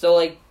 So,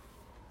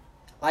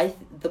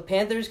 the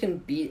Panthers can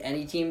beat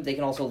any team. They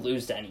can also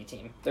lose to any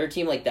team. They're a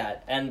team like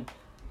that, and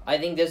I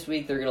think this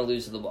week they're going to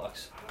lose to the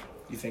Bucs.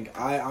 You think?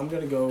 I'm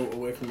going to go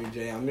away from you,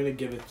 Jay. I'm going to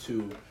give it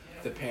to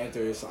the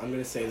Panthers. I'm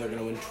going to say they're going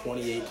to win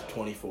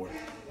 28-24.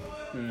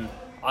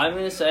 I'm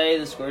going to say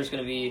the score is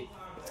going to be...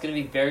 It's going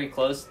to be very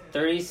close.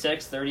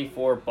 36-34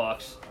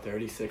 Bucs.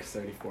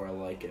 36-34, I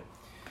like it.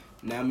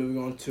 Now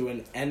moving on to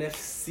an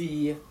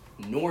NFC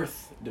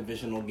North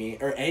divisional game,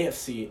 or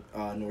AFC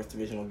North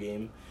divisional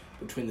game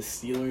between the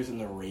Steelers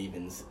and the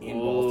Ravens in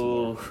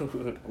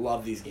Baltimore.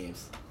 Love these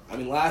games.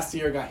 Last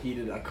year got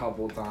heated a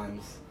couple of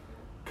times.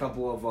 A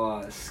couple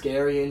of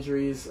scary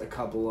injuries, a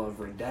couple of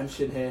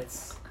redemption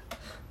hits.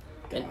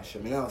 Gosh,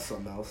 that was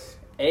something else.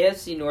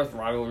 AFC North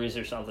rivalries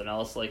are something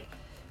else.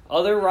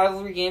 Other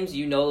rivalry games,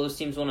 those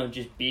teams want to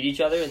just beat each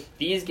other.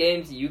 These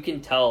games, you can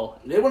tell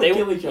they want to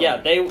kill each other. Yeah,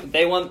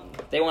 they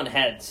want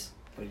heads.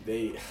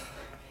 The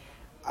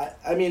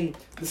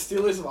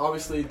Steelers have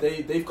obviously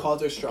they've caught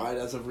their stride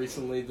as of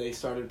recently. They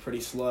started pretty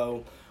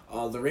slow.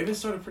 The Ravens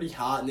started pretty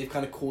hot, and they've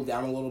kind of cooled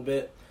down a little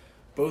bit.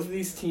 Both of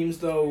these teams,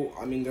 though,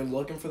 they're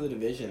looking for the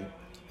division,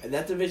 and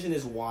that division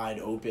is wide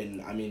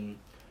open.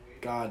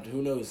 God,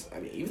 who knows?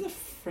 Even the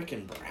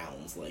freaking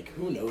Browns,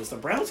 who knows? The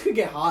Browns could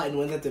get hot and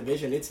win that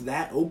division. It's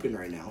that open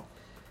right now.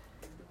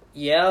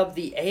 Yeah,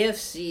 the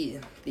AFC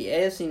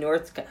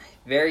North's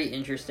very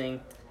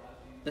interesting.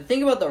 The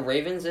thing about the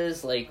Ravens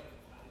is,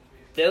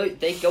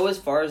 they go as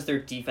far as their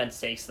defense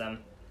takes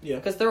them. Yeah.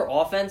 Because their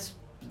offense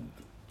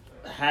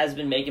has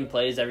been making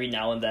plays every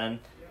now and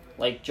then.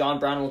 John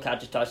Brown will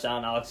catch a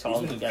touchdown, Alex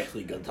Collins will get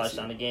a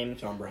touchdown a game.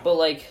 John Brown.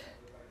 But,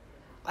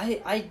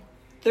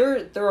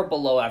 they're a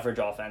below average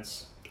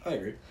offense. I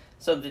agree.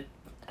 So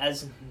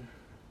as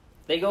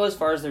they go as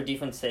far as their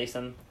defense takes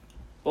them,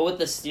 but with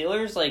the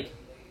Steelers,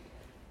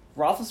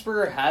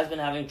 Roethlisberger has been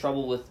having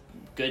trouble with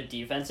good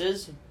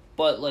defenses,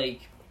 but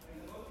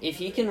if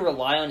he can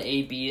rely on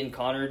AB and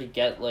Connor to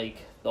get the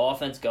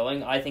offense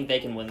going, I think they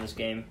can win this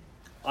game.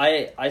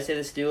 I say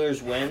the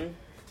Steelers win.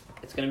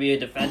 It's going to be a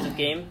defensive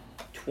game,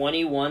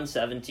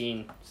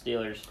 21-17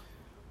 Steelers.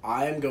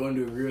 I am going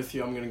to agree with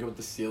you. I'm going to go with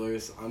the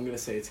Steelers. I'm going to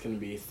say it's going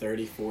to be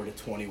 34-21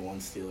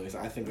 Steelers.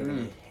 I think they're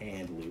going to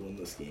handily win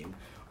this game.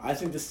 I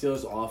think the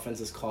Steelers' offense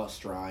has caught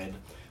stride.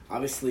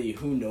 Obviously,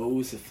 who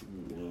knows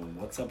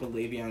what's up with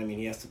Le'Veon?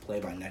 He has to play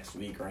by next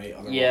week, right?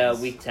 Otherwise,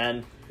 week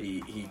 10.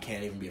 He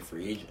can't even be a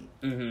free agent.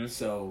 Mm-hmm.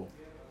 So,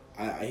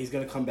 He's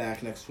gonna come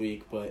back next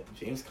week, but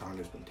James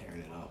Conner's been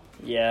tearing it up.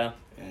 Yeah.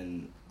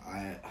 And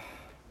I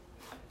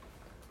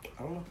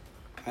don't know.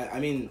 I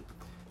mean,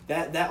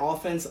 that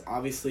offense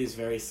obviously is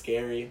very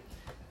scary,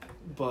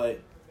 but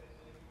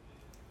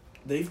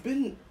they've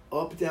been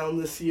up down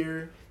this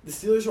year. The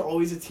Steelers are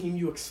always a team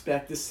you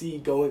expect to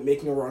see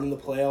making a run in the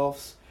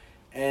playoffs,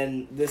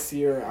 and this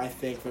year I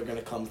think they're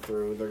gonna come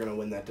through. They're gonna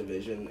win that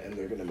division and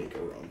they're gonna make a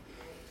run.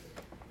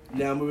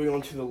 Now moving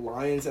on to the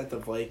Lions at the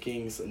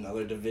Vikings,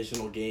 another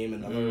divisional game,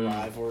 another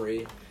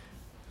rivalry.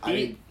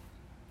 You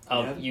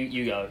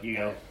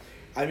go.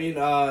 I mean,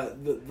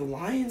 the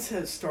Lions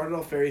have started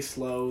off very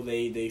slow.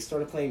 They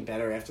started playing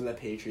better after that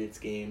Patriots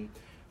game.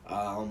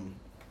 The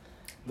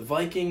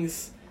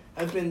Vikings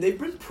they've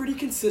been pretty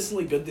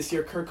consistently good this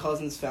year. Kirk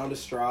Cousins found a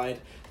stride.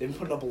 They've been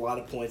putting up a lot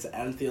of points.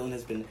 Adam Thielen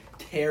has been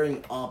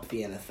tearing up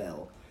the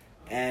NFL.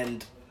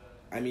 And,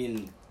 I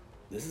mean,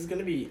 this is going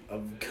to be a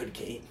good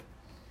game.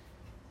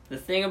 The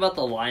thing about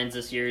the Lions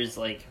this year is,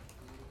 like,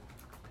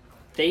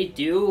 they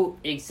do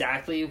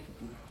exactly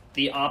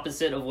the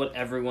opposite of what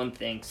everyone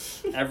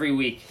thinks every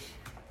week.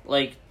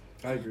 Like,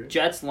 I agree.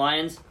 Jets,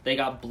 Lions, they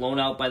got blown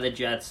out by the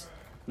Jets.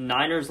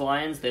 Niners,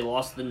 Lions, they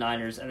lost to the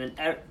Niners. And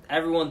then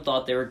everyone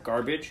thought they were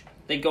garbage.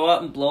 They go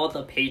out and blow out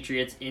the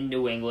Patriots in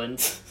New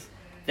England.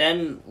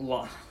 Then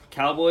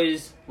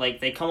Cowboys, like,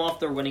 they come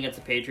off their win against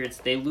the Patriots.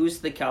 They lose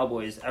to the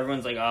Cowboys.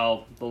 Everyone's like,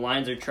 oh, the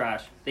Lions are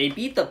trash. They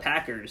beat the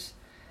Packers.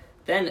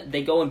 Then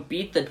they go and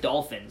beat the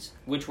Dolphins,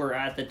 which were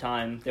at the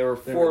time, they were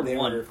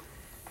 4-1.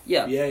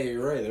 Yeah. Yeah,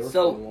 you're right. They were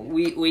so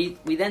 4-1.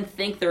 we then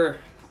think they're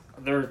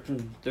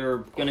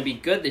going to be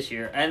good this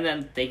year, and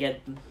then they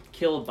get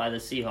killed by the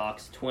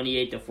Seahawks,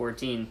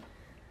 28-14.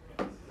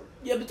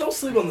 Yeah, but don't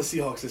sleep on the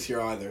Seahawks this year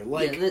either.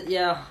 Like,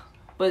 yeah,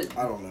 but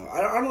I don't know.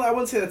 I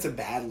wouldn't say that's a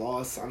bad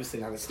loss.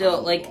 Obviously not a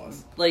still,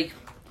 loss. like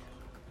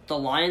the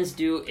Lions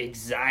do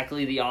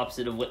exactly the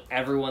opposite of what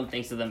everyone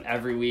thinks of them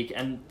every week,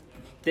 and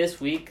this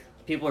week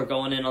people are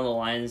going in on the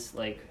Lions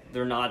like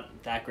they're not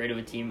that great of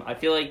a team. I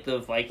feel like the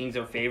Vikings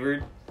are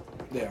favored.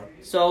 Yeah.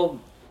 So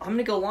I'm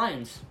gonna go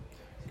Lions.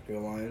 Go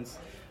Lions.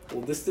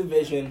 Well, this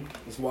division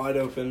is wide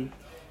open.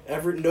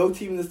 No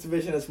team in this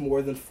division has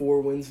more than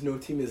 4 wins. No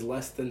team is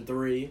less than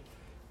 3.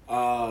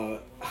 And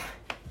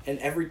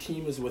every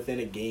team is within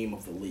a game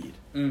of the lead.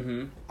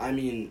 Mm-hmm. I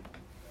mean,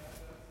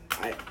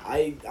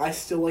 I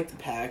still like the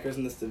Packers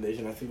in this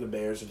division. I think the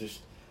Bears are just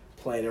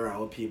playing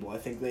around with people. I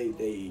think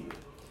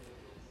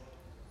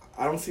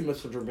I don't see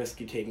much of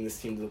Trubisky taking this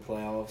team to the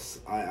playoffs.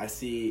 I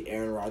see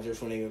Aaron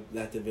Rodgers winning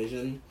that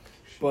division.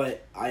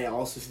 But I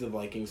also see the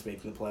Vikings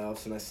making the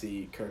playoffs, and I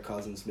see Kirk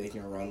Cousins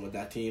making a run with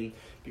that team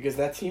because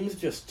that team is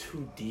just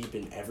too deep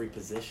in every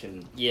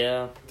position.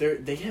 Yeah.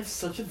 They have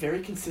such a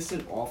very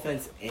consistent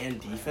offense and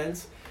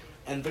defense,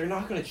 and they're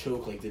not going to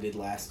choke like they did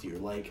last year.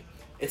 Like,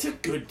 it's a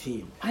good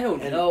team. I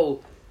don't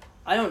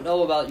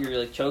know about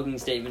your choking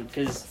statement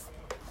because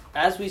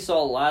as we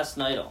saw last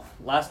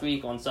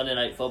week on Sunday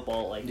Night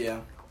Football,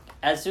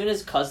 as soon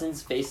as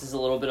Cousins faces a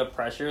little bit of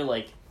pressure,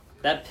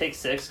 that pick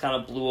six kind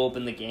of blew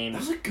open the game. That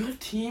was a good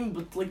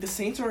team, but the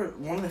Saints are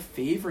one of the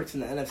favorites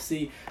in the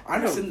NFC. I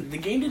understand the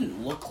game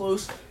didn't look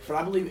close, but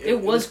I believe it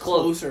was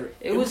closer.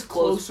 It was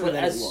closer, but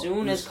as looked.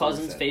 soon as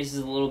Cousins faces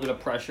a little bit of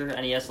pressure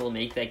and he has to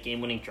make that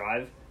game-winning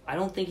drive, I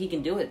don't think he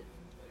can do it.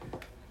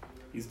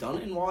 He's done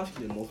it in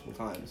Washington multiple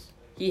times.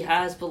 He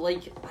has, but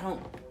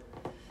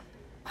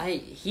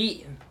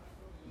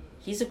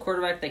he's a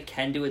quarterback that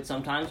can do it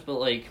sometimes, but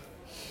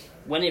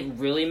when it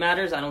really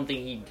matters, I don't think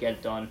he'd get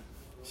it done.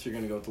 So you're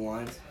going to go with the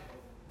Lions?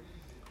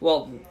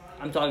 Well,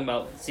 I'm talking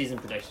about season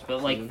predictions,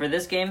 but for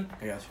this game,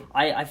 I got you.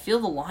 I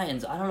feel the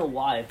Lions. I don't know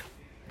why.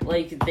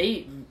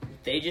 They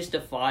just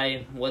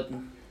defy what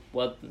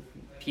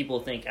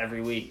people think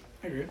every week.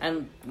 I agree.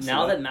 And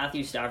now that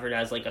Matthew Stafford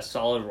has a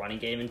solid running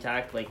game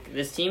intact,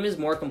 this team is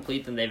more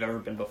complete than they've ever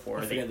been before.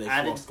 They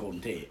lost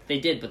Golden Tate. They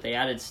did, but they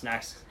added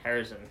Snacks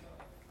Harrison.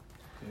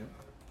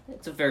 Yeah.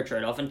 It's a fair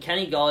trade-off, and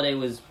Kenny Galladay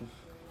was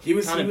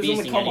kind of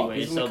beasting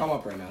anyway. He's on the come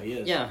up right now. He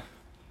is. Yeah.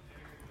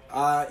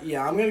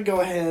 I'm going to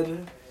go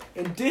ahead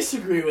and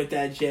disagree with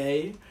that,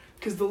 Jay,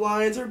 because the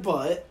Lions are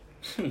butt.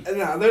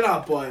 No, they're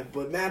not butt,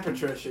 but Matt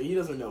Patricia, he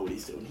doesn't know what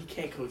he's doing. He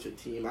can't coach a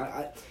team.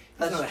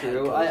 That's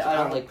true. I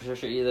don't like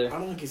Patricia either. I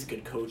don't think he's a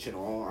good coach at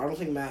all. I don't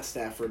think Matt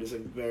Stafford is a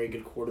very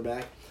good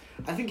quarterback.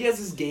 I think he has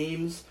his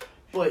games,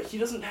 but he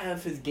doesn't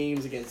have his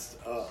games against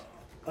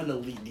an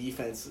elite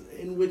defense,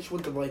 in which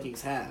what the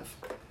Vikings have.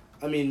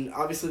 I mean,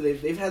 obviously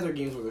they've had their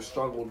games where they've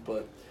struggled,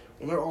 but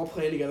when they're all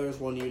playing together as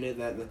one unit,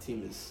 that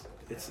team is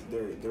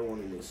they're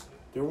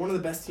one of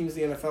the best teams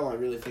in the NFL. I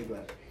really think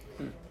that.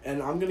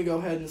 And I'm gonna go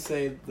ahead and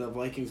say the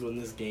Vikings win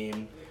this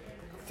game,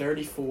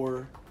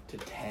 34-10.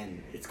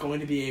 It's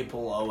going to be a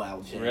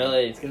blowout, Jay.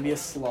 Really? It's gonna be a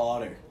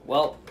slaughter.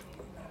 Well,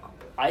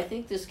 I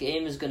think this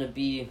game is gonna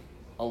be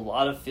a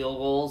lot of field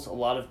goals, a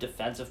lot of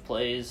defensive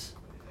plays.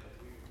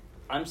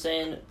 I'm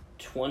saying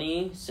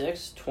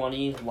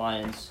 26-20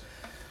 Lions.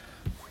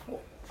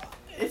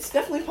 It's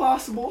definitely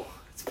possible.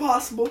 It's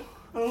possible.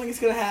 I don't think it's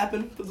going to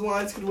happen, but the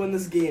Lions could win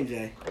this game,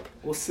 Jay.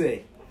 We'll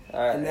see. All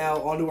right. And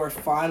now on to our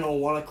final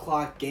 1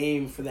 o'clock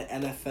game for the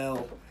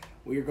NFL.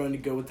 We are going to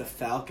go with the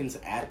Falcons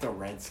at the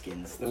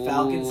Redskins. The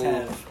Falcons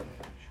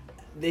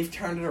they've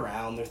turned it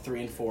around. They're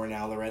 3-4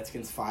 now. The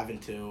Redskins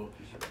 5-2.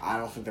 I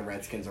don't think the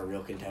Redskins are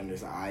real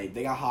contenders.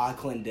 They got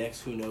Hocklin, Dix.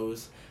 Who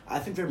knows? I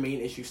think their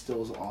main issue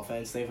still is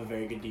offense. They have a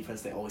very good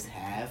defense. They always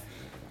have.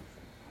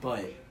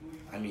 But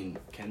I mean,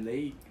 can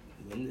they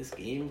win this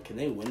game? Can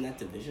they win that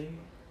division?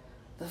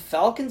 The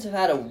Falcons have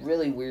had a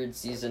really weird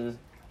season.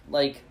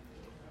 Like,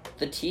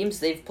 the teams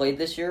they've played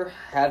this year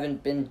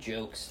haven't been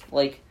jokes.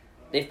 Like,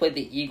 they've played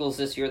the Eagles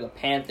this year, the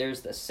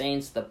Panthers, the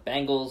Saints, the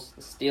Bengals,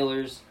 the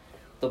Steelers,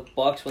 the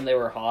Bucks when they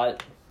were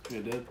hot. They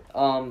did.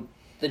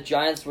 The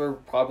Giants were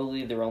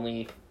probably their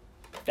only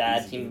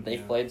bad team that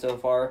they've played so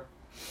far.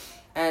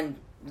 And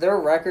their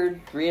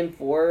record,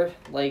 3-4,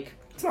 like...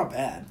 It's not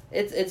bad.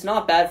 It's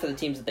not bad for the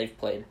teams that they've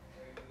played.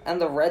 And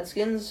the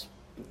Redskins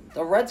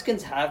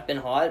have been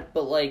hot,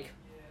 but, like,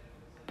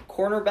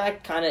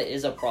 cornerback kind of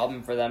is a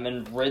problem for them.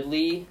 And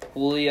Ridley,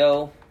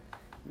 Julio,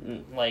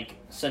 like,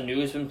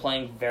 Sanu's been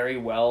playing very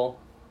well.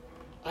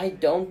 I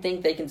don't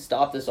think they can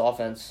stop this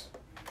offense.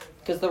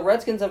 Because the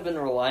Redskins have been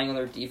relying on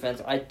their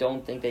defense. I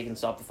don't think they can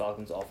stop the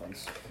Falcons'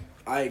 offense.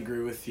 I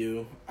agree with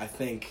you. I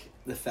think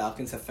the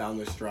Falcons have found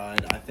their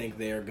stride. I think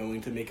they are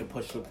going to make a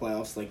push to the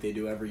playoffs like they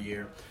do every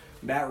year.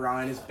 Matt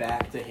Ryan is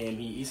back to him.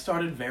 He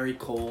started very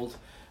cold,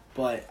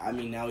 but I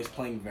mean now he's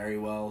playing very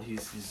well.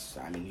 He's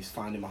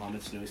finding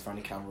Mohamed Sanu, he's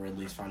finding Calvin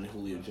Ridley, he's finding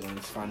Julio Jones,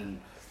 he's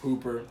finding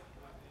Hooper.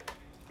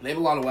 They have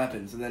a lot of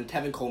weapons, and then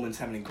Tevin Coleman's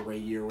having a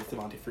great year with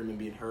Devontae Freeman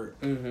being hurt.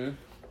 Mm-hmm.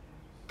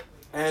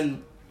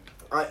 And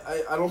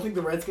I don't think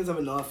the Redskins have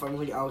enough. I don't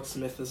think Alex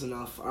Smith is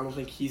enough. I don't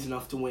think he's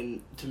enough to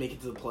make it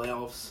to the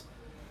playoffs.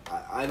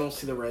 I don't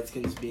see the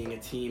Redskins being a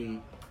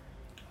team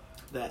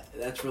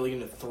that's really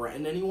going to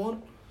threaten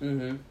anyone.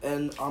 Mm-hmm.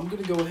 And I'm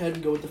going to go ahead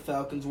and go with the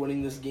Falcons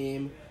winning this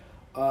game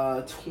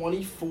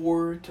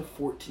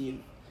 24-14.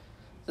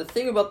 The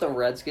thing about the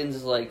Redskins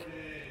is, like,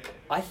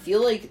 I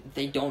feel like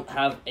they don't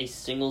have a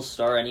single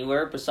star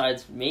anywhere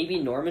besides maybe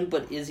Norman,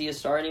 but is he a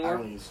star anymore? I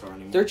don't need a star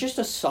anymore. They're just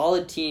a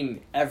solid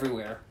team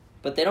everywhere,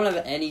 but they don't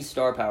have any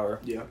star power.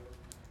 Yeah.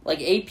 Like,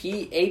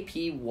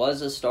 AP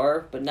was a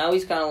star, but now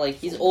he's kind of like,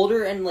 he's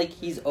older and, like,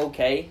 he's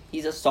okay.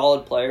 He's a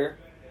solid player.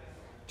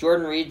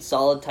 Jordan Reed,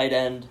 solid tight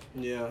end.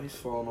 Yeah, he's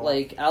falling off.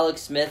 Like,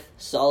 Alex Smith,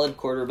 solid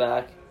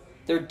quarterback.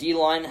 Their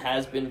D-line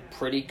has been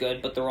pretty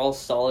good, but they're all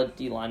solid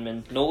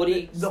D-linemen.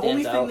 Nobody the stands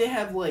only thing out. they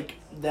have, like,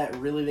 that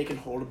really they can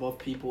hold above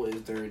people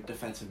is their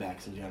defensive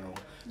backs in general.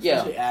 Yeah.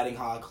 Especially adding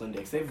Hocklin,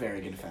 Dix. They have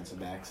very good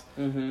defensive backs.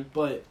 Mm-hmm.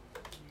 But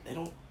they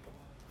don't...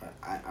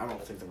 I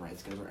don't think the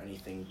Redskins are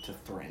anything to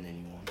threaten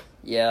anyone.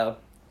 Yeah.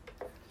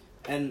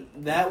 And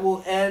that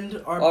will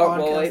end our podcast.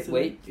 Well, today.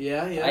 wait.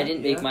 Yeah. I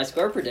didn't make my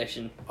score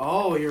prediction.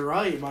 Oh, you're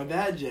right. My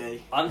bad,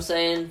 Jay. I'm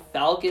saying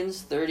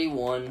Falcons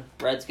 31,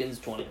 Redskins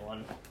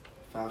 21.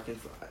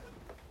 Falcons.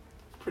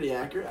 Pretty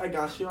accurate. I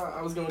got you.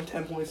 I was going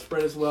 10-point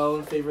spread as well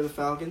in favor of the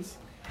Falcons.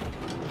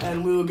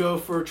 And we will go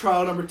for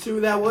trial number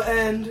 2. That will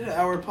end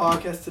our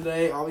podcast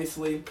today.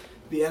 Obviously,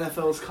 the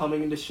NFL is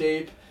coming into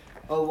shape.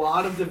 A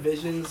lot of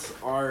divisions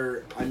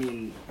are,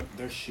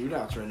 they're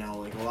shootouts right now.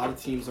 Like, a lot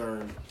of teams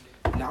are...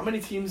 Not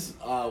many teams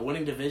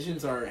winning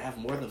divisions have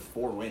more than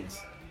 4 wins.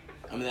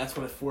 That's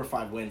what 4 or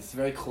 5 wins. It's a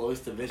very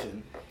close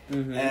division.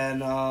 Mm-hmm.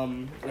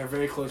 And they're a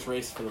very close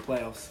race for the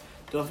playoffs.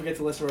 Don't forget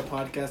to listen to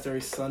our podcast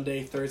every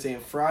Sunday, Thursday,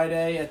 and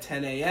Friday at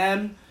 10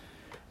 a.m.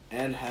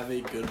 And have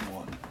a good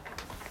one.